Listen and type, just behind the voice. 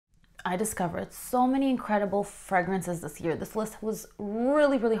I discovered so many incredible fragrances this year. This list was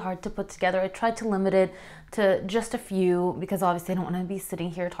really, really hard to put together. I tried to limit it to just a few because obviously I don't want to be sitting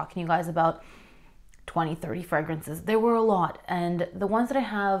here talking to you guys about 20, 30 fragrances. There were a lot, and the ones that I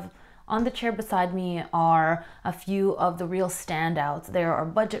have on the chair beside me are a few of the real standouts. There are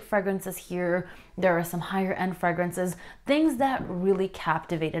budget fragrances here. There are some higher end fragrances, things that really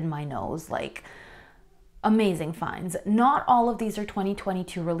captivated my nose, like amazing finds. Not all of these are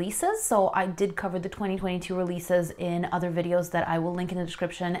 2022 releases, so I did cover the 2022 releases in other videos that I will link in the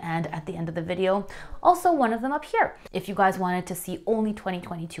description and at the end of the video. Also, one of them up here, if you guys wanted to see only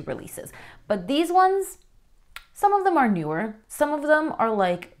 2022 releases. But these ones, some of them are newer. Some of them are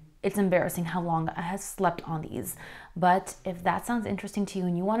like, it's embarrassing how long I have slept on these. But if that sounds interesting to you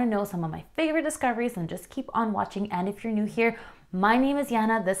and you want to know some of my favorite discoveries, then just keep on watching. And if you're new here, my name is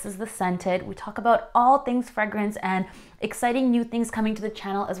Yana, this is The Scented. We talk about all things fragrance and exciting new things coming to the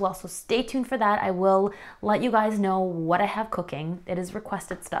channel as well. So stay tuned for that. I will let you guys know what I have cooking. It is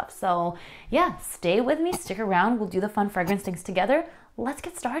requested stuff. So yeah, stay with me, stick around. We'll do the fun fragrance things together. Let's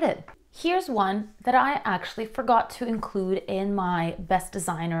get started. Here's one that I actually forgot to include in my best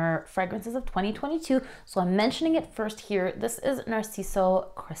designer fragrances of 2022. So I'm mentioning it first here. This is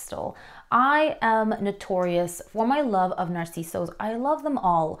Narciso Crystal. I am notorious for my love of Narcisos. I love them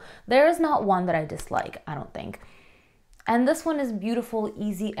all. There is not one that I dislike, I don't think. And this one is beautiful,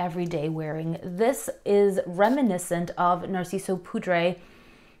 easy, everyday wearing. This is reminiscent of Narciso Poudre,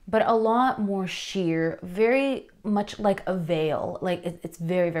 but a lot more sheer, very much like a veil. Like it's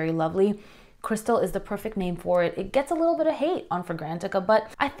very, very lovely. Crystal is the perfect name for it. It gets a little bit of hate on Fragrantica,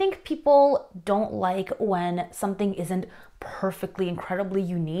 but I think people don't like when something isn't perfectly, incredibly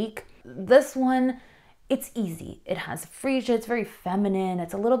unique. This one, it's easy. It has freesia, it's very feminine,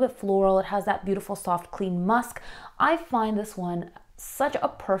 it's a little bit floral, it has that beautiful, soft, clean musk. I find this one such a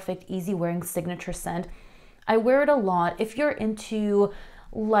perfect, easy wearing signature scent. I wear it a lot. If you're into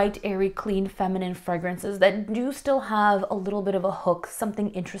light, airy, clean, feminine fragrances that do still have a little bit of a hook, something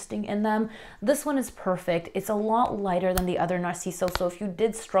interesting in them, this one is perfect. It's a lot lighter than the other Narciso, so if you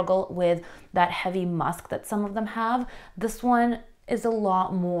did struggle with that heavy musk that some of them have, this one is a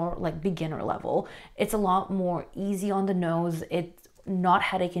lot more like beginner level. It's a lot more easy on the nose. It's not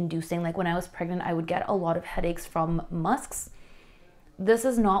headache inducing. Like when I was pregnant, I would get a lot of headaches from musks. This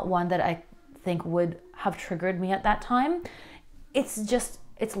is not one that I think would have triggered me at that time.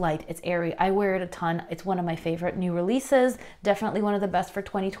 It's light, it's airy. I wear it a ton. It's one of my favorite new releases. Definitely one of the best for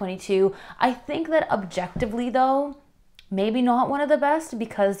 2022. I think that objectively though, maybe not one of the best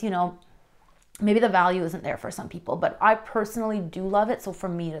because, you know, maybe the value isn't there for some people, but I personally do love it. So for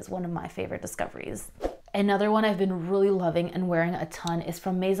me, it is one of my favorite discoveries. Another one I've been really loving and wearing a ton is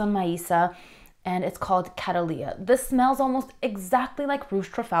from Maison Maissa, and it's called Catalia. This smells almost exactly like Rouge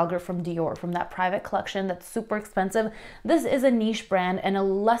Trafalgar from Dior, from that private collection that's super expensive. This is a niche brand and a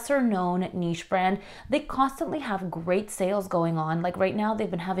lesser known niche brand. They constantly have great sales going on. Like right now, they've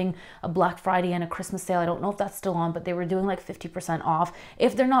been having a Black Friday and a Christmas sale. I don't know if that's still on, but they were doing like 50% off.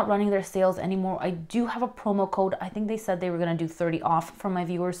 If they're not running their sales anymore, I do have a promo code. I think they said they were gonna do 30 off for my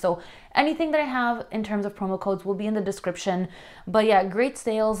viewers. So anything that I have in terms of promo codes will be in the description. But yeah, great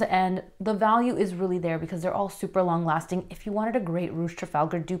sales, and the value is really there because they're all super long lasting. If you wanted a great Rouge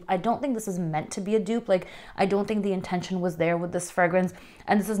Trafalgar dupe, I don't think this is meant to be a dupe. Like I don't think the intention was there with this fragrance,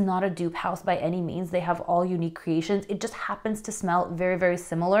 and this is not a dupe house by any means. They have all unique creations. It just happens to smell very, very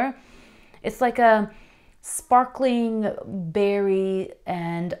similar. It's like a sparkling berry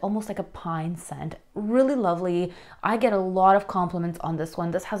and almost like a pine scent. Really lovely. I get a lot of compliments on this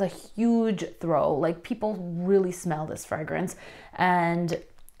one. This has a huge throw. Like people really smell this fragrance and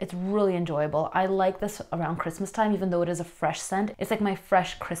it's really enjoyable. I like this around Christmas time, even though it is a fresh scent. It's like my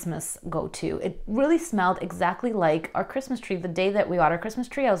fresh Christmas go-to. It really smelled exactly like our Christmas tree. The day that we got our Christmas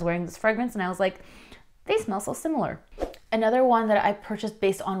tree, I was wearing this fragrance and I was like, they smell so similar. Another one that I purchased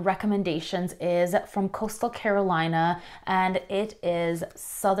based on recommendations is from Coastal Carolina, and it is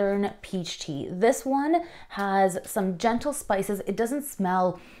Southern Peach Tea. This one has some gentle spices. It doesn't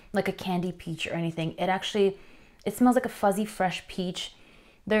smell like a candy peach or anything. It smells like a fuzzy, fresh peach.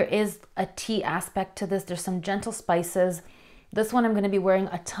 There is a tea aspect to this. There's some gentle spices. This one I'm going to be wearing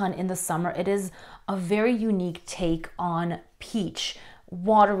a ton in the summer. It is a very unique take on peach.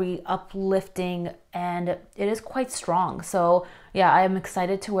 Watery, uplifting, and it is quite strong. So yeah, I am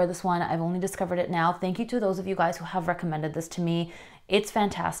excited to wear this one. I've only discovered it now. Thank you to those of you guys who have recommended this to me. It's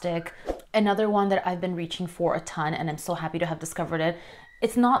fantastic. Another one that I've been reaching for a ton, and I'm so happy to have discovered it.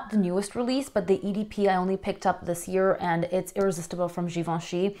 It's not the newest release, but the EDP I only picked up this year, and it's Irresistible from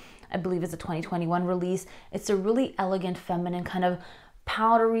Givenchy. I believe it's a 2021 release. It's a really elegant, feminine kind of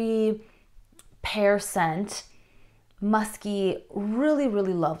powdery pear scent, musky, really,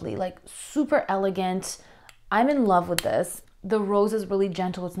 really lovely, like super elegant. I'm in love with this. The rose is really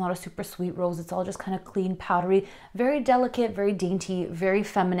gentle. It's not a super sweet rose. It's all just kind of clean, powdery, very delicate, very dainty, very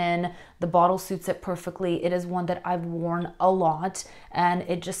feminine. The bottle suits it perfectly. It is one that I've worn a lot and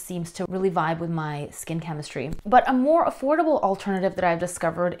it just seems to really vibe with my skin chemistry. But a more affordable alternative that I've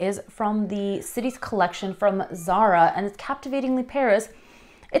discovered is from the Cities collection from Zara, and it's Captivatingly Paris.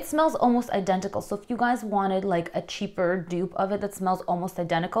 It smells almost identical. So if you guys wanted like a cheaper dupe of it that smells almost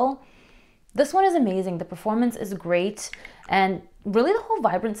identical, this one is amazing. The performance is great. And really the whole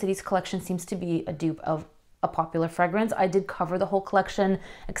Vibrant Cities collection seems to be a dupe of a popular fragrance. I did cover the whole collection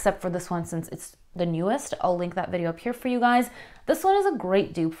except for this one since it's the newest. I'll link that video up here for you guys. This one is a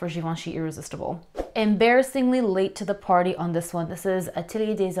great dupe for Givenchy Irresistible. Embarrassingly late to the party on this one. This is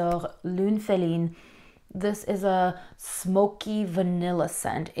Atelier des Ors Lune Féline. This is a smoky vanilla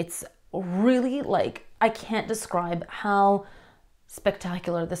scent. It's really like, I can't describe how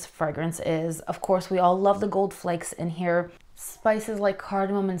spectacular this fragrance is. Of course, we all love the gold flakes in here. Spices like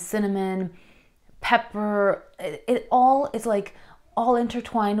cardamom and cinnamon, pepper, it all is like all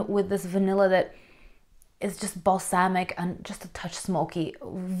intertwined with this vanilla that is just balsamic and just a touch smoky.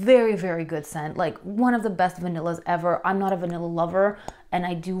 Very, very good scent. Like one of the best vanillas ever. I'm not a vanilla lover and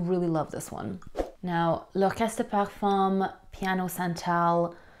I do really love this one. Now, Essential Parfums Piano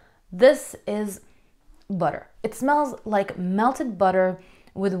Santal. This is butter. It smells like melted butter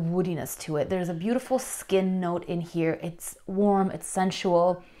with woodiness to it. There's a beautiful skin note in here. It's warm, it's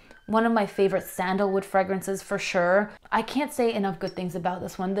sensual. One of my favorite sandalwood fragrances for sure. I can't say enough good things about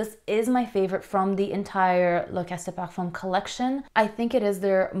this one. This is my favorite from the entire Essential Parfums collection. I think it is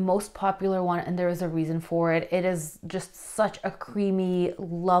their most popular one and there is a reason for it. It is just such a creamy,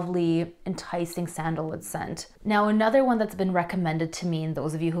 lovely, enticing sandalwood scent. Now another one that's been recommended to me, and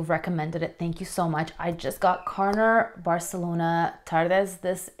those of you who've recommended it, thank you so much. I just got Carner Barcelona Tardes.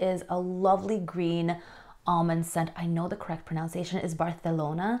 This is a lovely green almond scent. I know the correct pronunciation is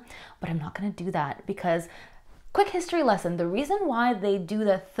Barcelona, but I'm not going to do that because, quick history lesson, the reason why they do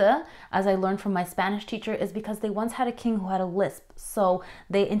the th, as I learned from my Spanish teacher, is because they once had a king who had a lisp, so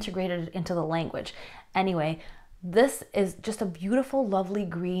they integrated it into the language. Anyway, this is just a beautiful, lovely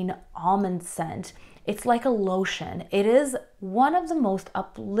green almond scent. It's like a lotion. It is one of the most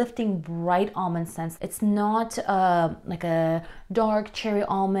uplifting, bright almond scents. It's not like a dark cherry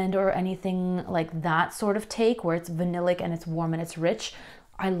almond or anything like that sort of take where it's vanillic and it's warm and it's rich.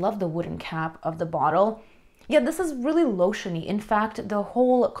 I love the wooden cap of the bottle. Yeah, this is really lotiony. In fact, the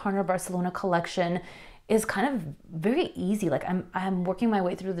whole Carner Barcelona collection is kind of very easy. Like I'm working my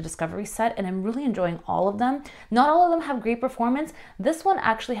way through the discovery set and I'm really enjoying all of them. Not all of them have great performance. This one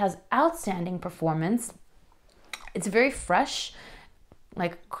actually has outstanding performance. It's very fresh,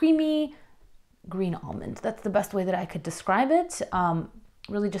 like creamy green almond. That's the best way that I could describe it.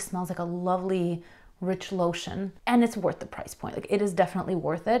 Really just smells like a lovely, rich lotion, and it's worth the price point. Like it is definitely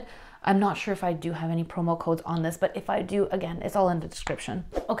worth it. I'm not sure if I do have any promo codes on this, but if I do, again, it's all in the description.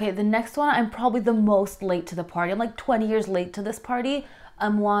 Okay, the next one, I'm probably the most late to the party. I'm like 20 years late to this party.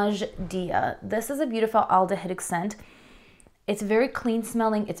 Amouage Dia. This is a beautiful aldehydic scent. It's very clean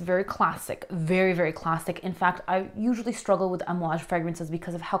smelling. It's very classic, very, very classic. In fact, I usually struggle with Amouage fragrances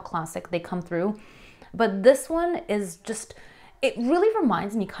because of how classic they come through. But this one is just, it really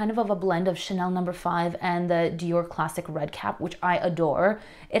reminds me kind of a blend of Chanel No. 5 and the Dior Classic Red Cap, which I adore.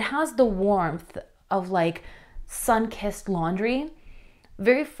 It has the warmth of like sun-kissed laundry,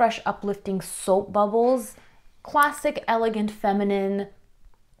 very fresh, uplifting soap bubbles, classic, elegant, feminine,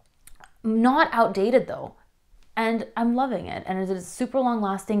 not outdated though. And I'm loving it. And it is super long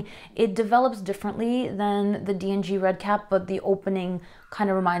lasting. It develops differently than the D&G Red Cap, but the opening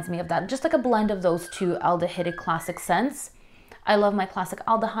kind of reminds me of that. Just like a blend of those two aldehydic classic scents. I love my classic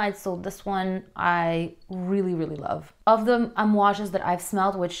aldehydes, so this one I really, really love. Of the Amouages that I've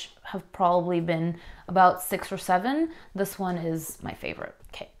smelled, which have probably been about 6 or 7, this one is my favorite.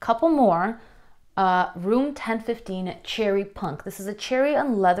 Okay, couple more. Room 1015 Cherry Punk. This is a cherry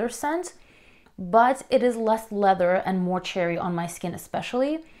and leather scent, but it is less leather and more cherry on my skin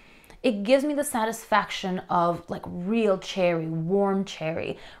especially. It gives me the satisfaction of like real cherry, warm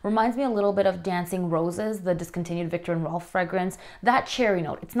cherry. Reminds me a little bit of Dancing Roses, the discontinued Viktor and Rolf fragrance. That cherry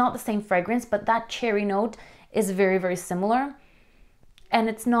note, it's not the same fragrance, but that cherry note is very, very similar. And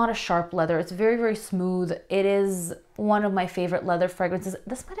it's not a sharp leather. It's very, very smooth. It is one of my favorite leather fragrances.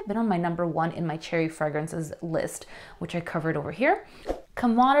 This might have been on my #1 in my cherry fragrances list, which I covered over here.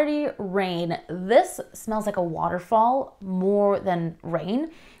 Commodity Rain. This smells like a waterfall more than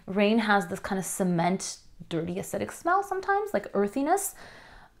rain. Rain has this kind of cement dirty acidic smell sometimes, like earthiness.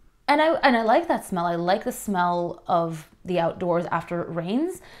 And I like that smell. I like the smell of the outdoors after it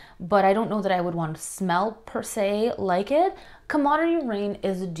rains, but I don't know that I would want to smell per se like it. Commodity Rain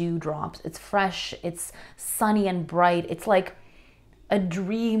is dewdrops. It's fresh, it's sunny and bright. It's like a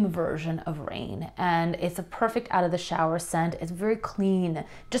dream version of rain, and it's a perfect out of the shower scent. It's very clean,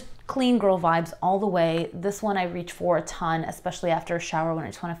 just clean girl vibes all the way. This one I reach for a ton, especially after a shower when I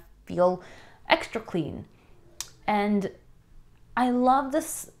just want to feel extra clean. And I love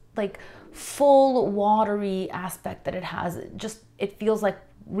this like full watery aspect that it has. It feels like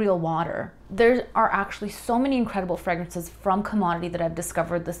real water. There are actually so many incredible fragrances from Commodity that I've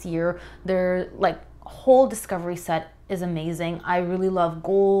discovered this year. Their like whole discovery set is amazing. I really love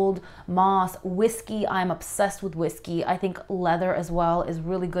gold, moss, whiskey. I'm obsessed with whiskey. I think leather as well is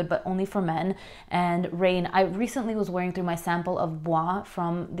really good, but only for men. And rain. I recently was wearing through my sample of Bois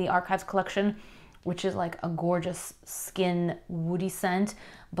from the Archives collection, which is like a gorgeous skin woody scent,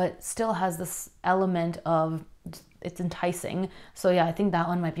 but still has this element of it's enticing. So yeah, I think that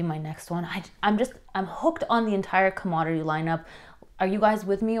one might be my next one. I'm hooked on the entire Commodity lineup. Are you guys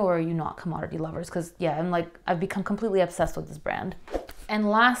with me, or are you not Commodity lovers? Because yeah, I've become completely obsessed with this brand. And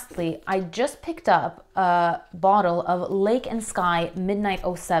lastly, I just picked up a bottle of Lake and Sky Midnight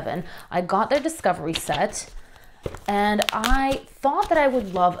 07. I got their discovery set, and I thought that I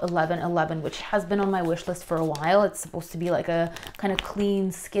would love 1111, which has been on my wish list for a while. It's supposed to be like a kind of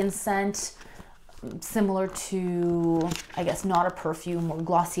clean skin scent, similar to, I guess, Not a Perfume or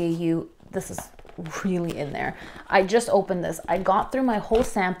Glossier You. This is really in there. I just opened this. I got through my whole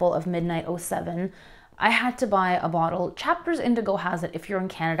sample of Midnight 07. I had to buy a bottle. Chapters Indigo has it if you're in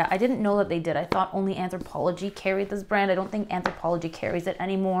Canada. I didn't know that they did. I thought only Anthropologie carried this brand. I don't think Anthropologie carries it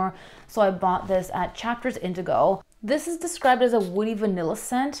anymore. So I bought this at Chapters Indigo. This is described as a woody vanilla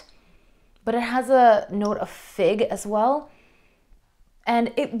scent, but it has a note of fig as well.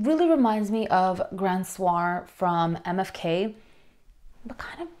 And it really reminds me of Grand Soir from MFK, but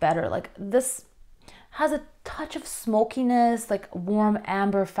kind of better. Like this has a touch of smokiness, like warm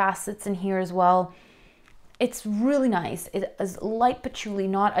amber facets in here as well. It's really nice. It is light patchouli,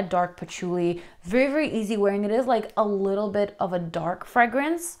 not a dark patchouli. Very, very easy wearing. It is like a little bit of a dark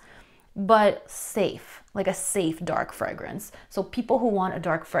fragrance, but safe, like a safe dark fragrance. So people who want a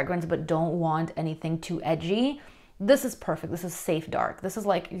dark fragrance but don't want anything too edgy, this is perfect. This is safe dark. This is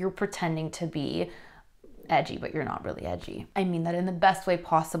like you're pretending to be edgy, but you're not really edgy. I mean that in the best way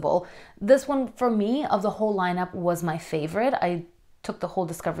possible. This one, for me, of the whole lineup, was my favorite. I took the whole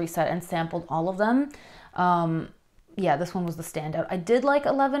discovery set and sampled all of them. Yeah, this one was the standout. I did like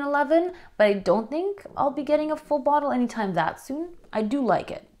 1111, but I don't think I'll be getting a full bottle anytime that soon. I do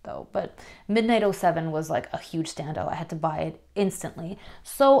like it though, but Midnight 07 was like a huge standout. I had to buy it instantly.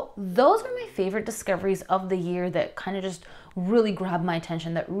 So those are my favorite discoveries of the year that kind of just really grabbed my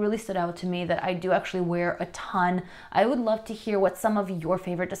attention, that really stood out to me, that I do actually wear a ton. I would love to hear what some of your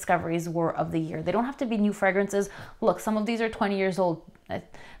favorite discoveries were of the year. They don't have to be new fragrances. Look, some of these are 20 years old.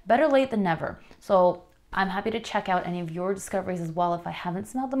 Better late than never. So I'm happy to check out any of your discoveries as well if I haven't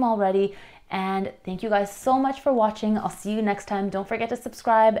smelled them already. And thank you guys so much for watching. I'll see you next time. Don't forget to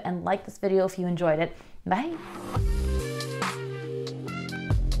subscribe and like this video if you enjoyed it. Bye.